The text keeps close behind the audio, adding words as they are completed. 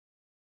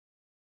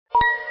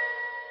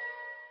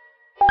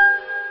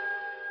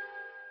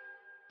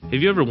Have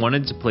you ever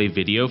wanted to play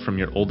video from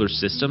your older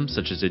system,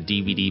 such as a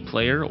DVD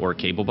player or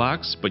cable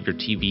box, but your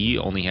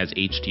TV only has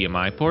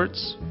HDMI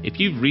ports? If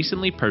you've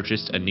recently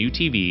purchased a new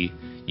TV,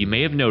 you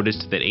may have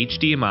noticed that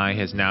HDMI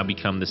has now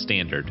become the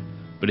standard.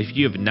 But if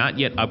you have not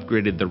yet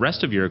upgraded the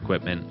rest of your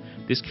equipment,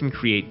 this can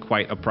create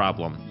quite a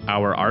problem.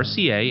 Our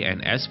RCA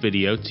and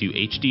S-video to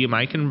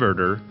HDMI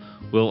converter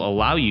will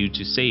allow you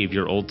to save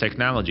your old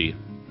technology.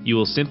 You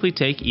will simply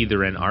take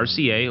either an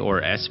RCA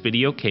or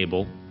S-video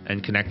cable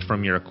and connect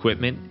from your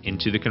equipment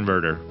into the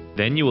converter.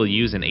 Then you will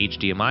use an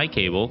HDMI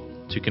cable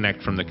to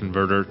connect from the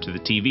converter to the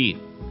TV.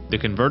 The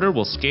converter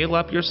will scale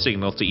up your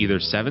signal to either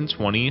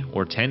 720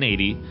 or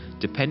 1080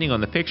 depending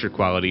on the picture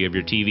quality of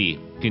your TV.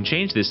 You can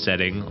change this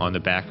setting on the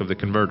back of the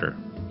converter.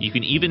 You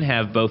can even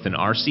have both an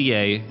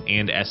RCA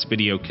and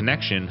S-video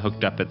connection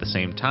hooked up at the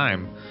same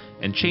time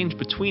and change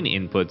between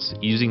inputs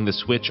using the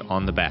switch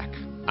on the back.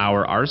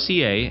 Our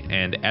RCA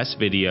and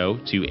S-video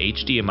to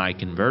HDMI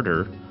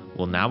converter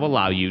will now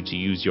allow you to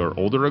use your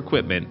older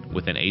equipment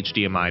with an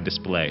HDMI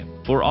display.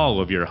 For all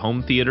of your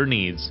home theater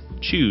needs,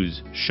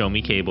 choose Show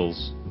Me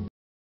Cables.